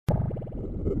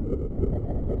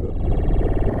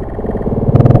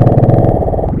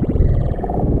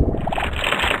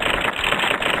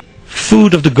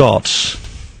food of the gods.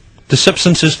 The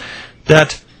substances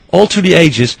that all through the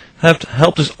ages have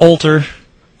helped us alter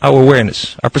our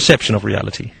awareness, our perception of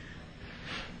reality.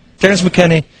 Terence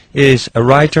McKenna is a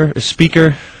writer, a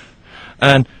speaker,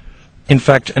 and in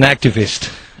fact an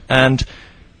activist. And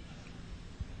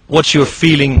what's your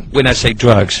feeling when I say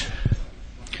drugs?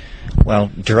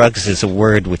 Well, drugs is a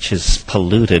word which has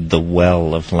polluted the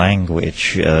well of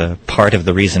language. Part of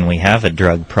the reason we have a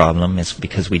drug problem is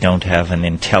because we don't have an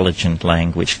intelligent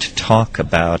language to talk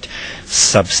about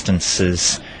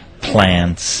substances,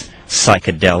 plants,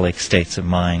 psychedelic states of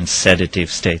mind,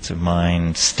 sedative states of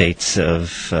mind, states of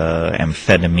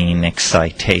amphetamine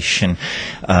excitation.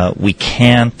 We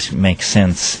can't make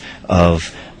sense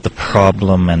of the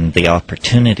problem and the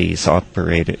opportunities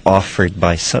offered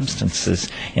by substances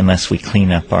unless we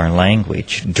clean up our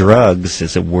language. Drugs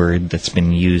is a word that's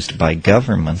been used by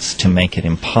governments to make it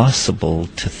impossible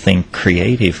to think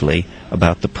creatively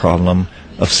about the problem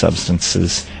of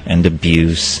substances and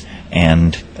abuse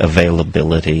and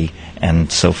availability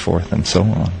and so forth and so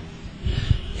on.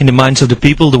 In the minds of the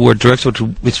people, the word drugs,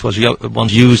 which was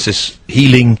once used as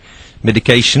healing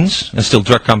medications, and still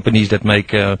drug companies that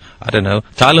make, I don't know,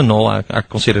 Tylenol are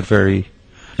considered very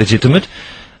legitimate.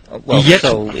 Well,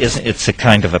 so it's a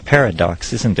kind of a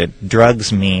paradox, isn't it?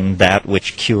 Drugs mean that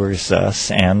which cures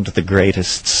us and the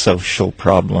greatest social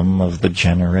problem of the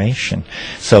generation.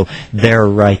 So there,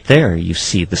 right there, you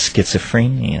see the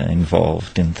schizophrenia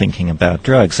involved in thinking about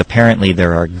drugs. Apparently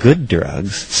there are good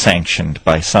drugs sanctioned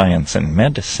by science and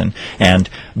medicine, and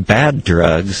bad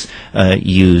drugs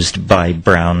used by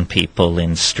brown people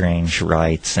in strange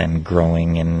rites and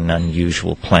growing in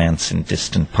unusual plants in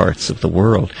distant parts of the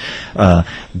world.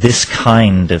 This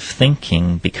kind of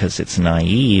thinking, because it's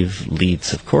naive,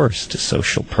 leads, of course, to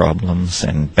social problems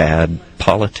and bad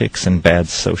politics and bad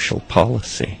social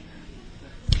policy.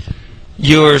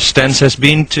 Your stance has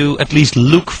been to at least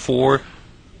look for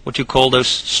what you call those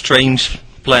strange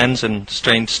plants and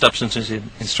strange substances in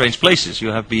strange places.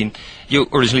 You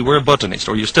originally were a botanist,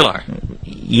 or you still are.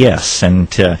 Yes,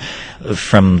 and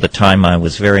from the time I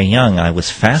was very young, I was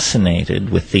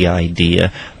fascinated with the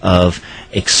idea of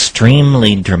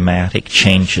extremely dramatic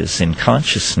changes in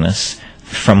consciousness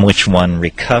from which one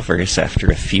recovers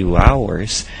after a few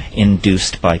hours,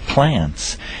 induced by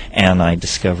plants. And I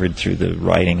discovered through the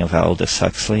writing of Aldous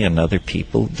Huxley and other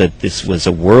people that this was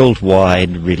a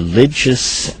worldwide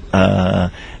religious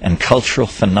and cultural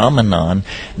phenomenon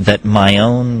that my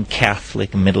own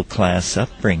Catholic middle-class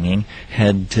upbringing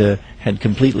had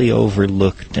completely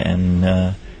overlooked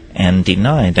and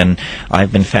denied, and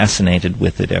I've been fascinated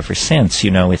with it ever since.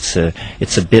 You know, it's a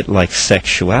bit like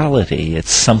sexuality. It's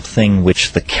something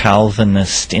which the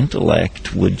Calvinist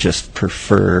intellect would just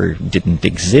prefer didn't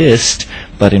exist,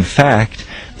 but in fact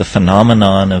the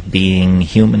phenomenon of being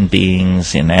human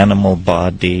beings in animal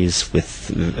bodies with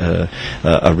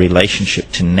a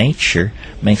relationship to nature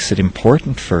makes it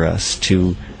important for us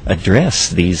to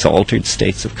address these altered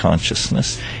states of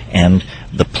consciousness and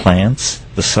the plants,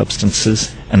 the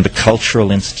substances, and the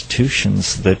cultural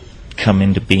institutions that come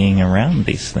into being around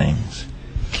these things.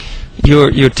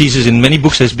 Your thesis in many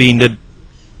books has been that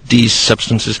these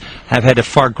substances have had a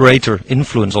far greater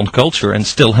influence on culture, and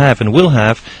still have and will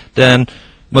have, than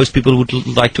most people would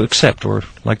like to accept or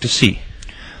like to see.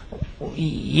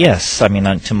 Yes, I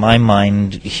mean, to my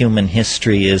mind, human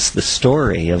history is the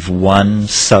story of one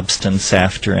substance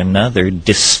after another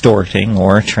distorting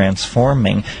or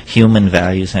transforming human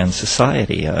values and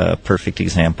society. A perfect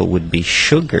example would be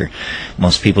sugar.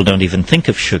 Most people don't even think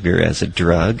of sugar as a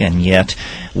drug, and yet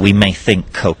we may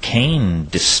think cocaine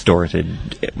distorted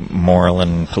moral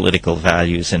and political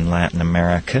values in Latin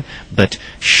America, but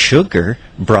sugar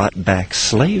brought back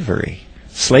slavery.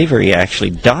 Slavery actually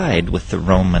died with the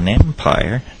Roman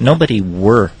Empire. Nobody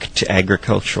worked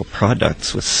agricultural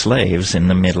products with slaves in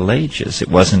the Middle Ages. It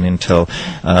wasn't until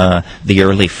the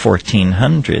early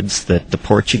 1400s that the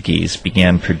Portuguese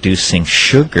began producing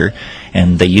sugar,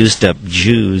 and they used up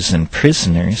Jews and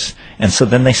prisoners, and so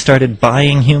then they started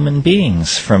buying human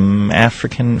beings from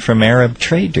Arab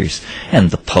traders, and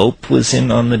the Pope was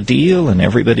in on the deal, and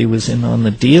everybody was in on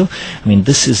the deal. I mean,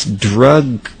 this is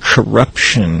drug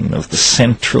corruption of the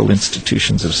central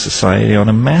institutions of society on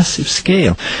a massive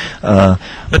scale.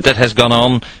 But that has gone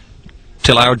on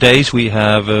till our days we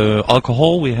have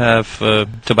alcohol, we have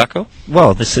tobacco.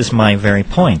 Well, this is my very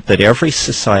point, that every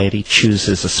society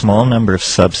chooses a small number of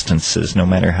substances, no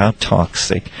matter how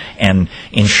toxic, and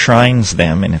enshrines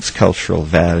them in its cultural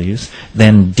values,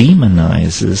 then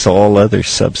demonizes all other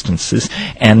substances,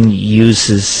 and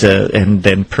uses, and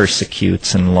then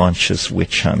persecutes and launches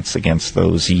witch hunts against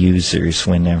those users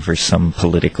whenever some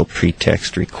political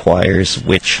pretext requires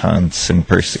witch hunts and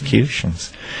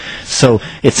persecutions. So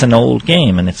it's an old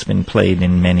game, and it's been played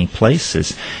in many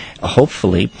places.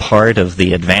 Hopefully, part of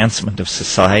the advancement of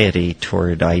society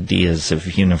toward ideas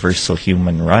of universal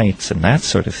human rights and that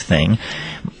sort of thing,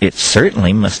 it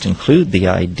certainly must include the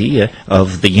idea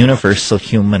of the universal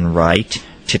human right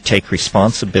to take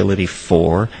responsibility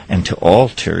for and to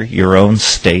alter your own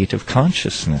state of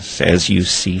consciousness as you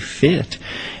see fit.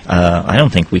 I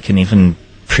don't think we can even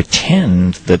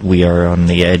pretend that we are on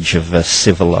the edge of a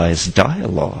civilized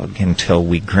dialogue until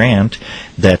we grant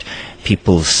that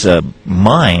people's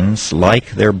minds,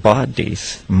 like their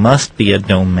bodies, must be a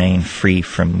domain free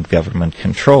from government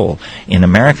control. In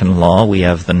American law, we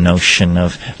have the notion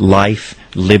of life,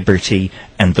 liberty,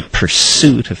 and the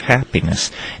pursuit of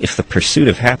happiness. If the pursuit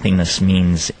of happiness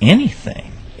means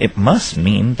anything, it must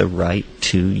mean the right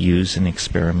to use and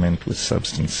experiment with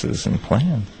substances and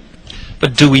plants.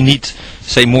 But do we need,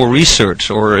 say, more research,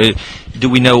 or do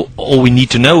we know all we need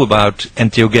to know about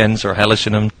entheogens or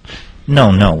hallucinogens?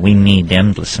 No, we need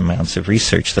endless amounts of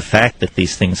research. The fact that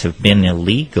these things have been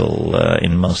illegal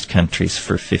in most countries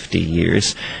for 50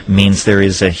 years means there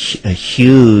is a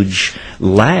huge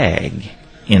lag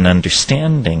in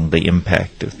understanding the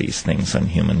impact of these things on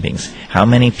human beings. How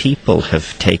many people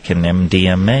have taken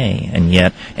MDMA, and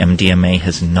yet MDMA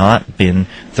has not been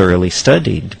thoroughly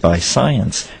studied by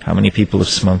science? How many people have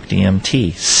smoked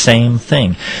DMT? Same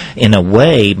thing. In a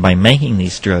way, by making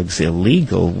these drugs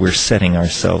illegal, we're setting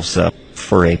ourselves up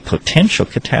for a potential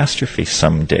catastrophe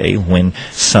someday when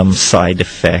some side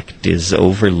effect is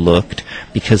overlooked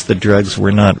because the drugs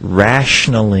were not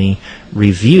rationally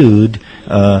reviewed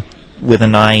with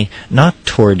an eye not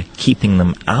toward keeping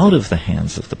them out of the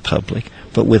hands of the public,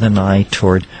 but with an eye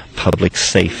toward public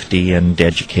safety and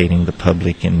educating the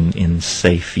public in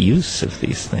safe use of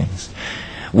these things.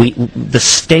 The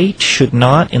state should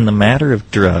not, in the matter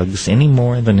of drugs, any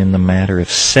more than in the matter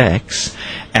of sex,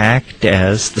 act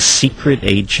as the secret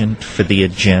agent for the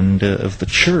agenda of the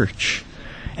church.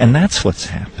 And that's what's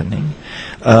happening.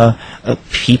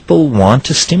 People want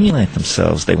to stimulate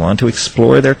themselves. They want to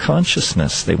explore their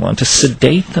consciousness. They want to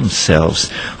sedate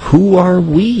themselves. Who are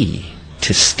we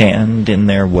to stand in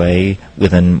their way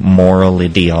with a moral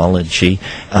ideology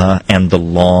and the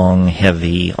long,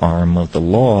 heavy arm of the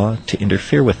law to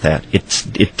interfere with that?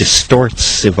 It distorts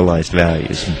civilized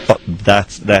values. But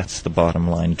that's the bottom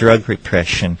line. Drug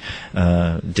repression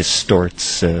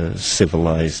distorts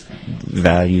civilized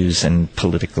values and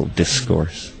political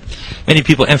discourse. Many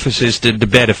people emphasize the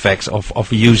bad effects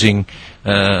of using,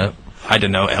 I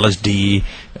don't know, LSD,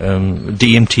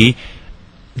 DMT.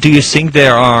 Do you think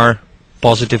there are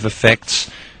positive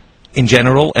effects in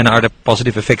general, and are there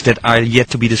positive effects that are yet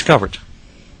to be discovered?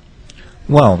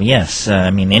 Well, yes.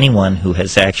 I mean, anyone who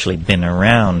has actually been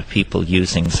around people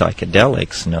using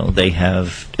psychedelics know they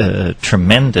have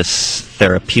tremendous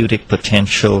therapeutic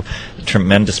potential,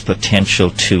 tremendous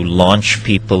potential to launch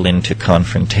people into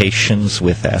confrontations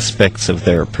with aspects of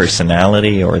their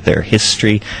personality or their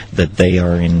history that they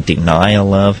are in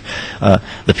denial of.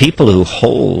 The people who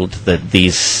hold that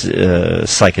these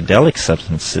psychedelic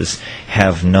substances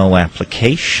have no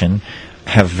application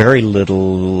have very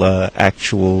little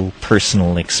actual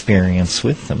personal experience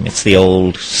with them. It's the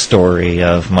old story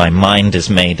of my mind is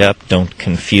made up, don't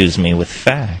confuse me with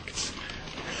facts.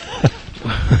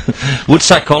 Would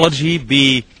psychology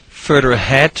be further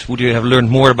ahead? Would you have learned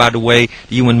more about the way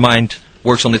the human mind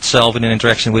works on itself in an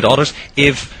interaction with others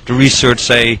if the research,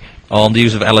 say, on the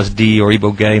use of LSD or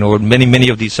ibogaine or many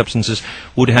of these substances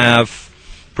would have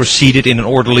proceeded in an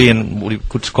orderly and what you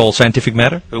could call scientific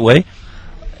way?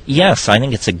 Yes, I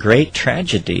think it's a great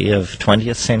tragedy of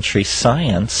 20th century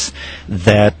science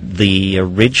that the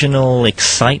original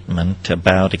excitement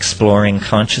about exploring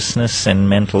consciousness and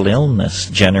mental illness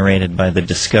generated by the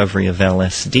discovery of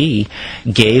LSD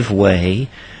gave way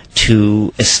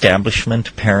to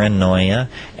establishment paranoia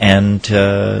and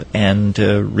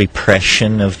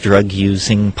repression of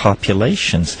drug-using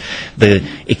populations. The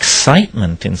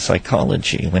excitement in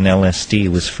psychology when LSD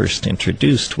was first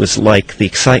introduced was like the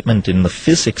excitement in the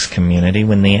physics community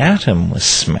when the atom was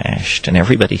smashed, and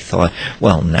everybody thought,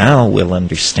 well, now we'll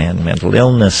understand mental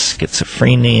illness,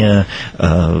 schizophrenia,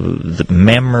 the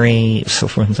memory, so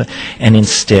forth and so on. And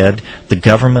instead, the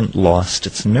government lost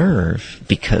its nerve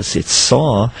because it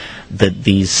saw that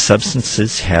these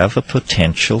substances have a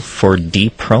potential for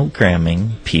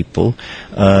deprogramming people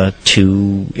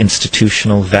to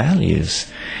institutional values.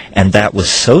 And that was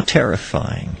so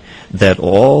terrifying that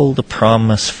all the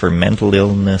promise for mental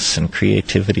illness and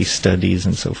creativity studies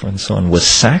and so forth and so on was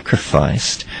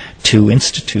sacrificed to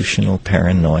institutional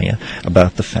paranoia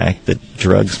about the fact that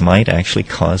drugs might actually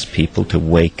cause people to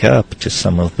wake up to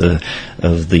some of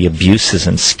the abuses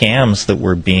and scams that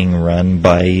were being run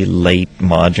by late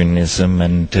modernism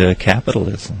and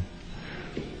capitalism.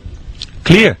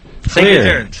 Clear. Thank you,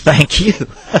 Terence. Thank you.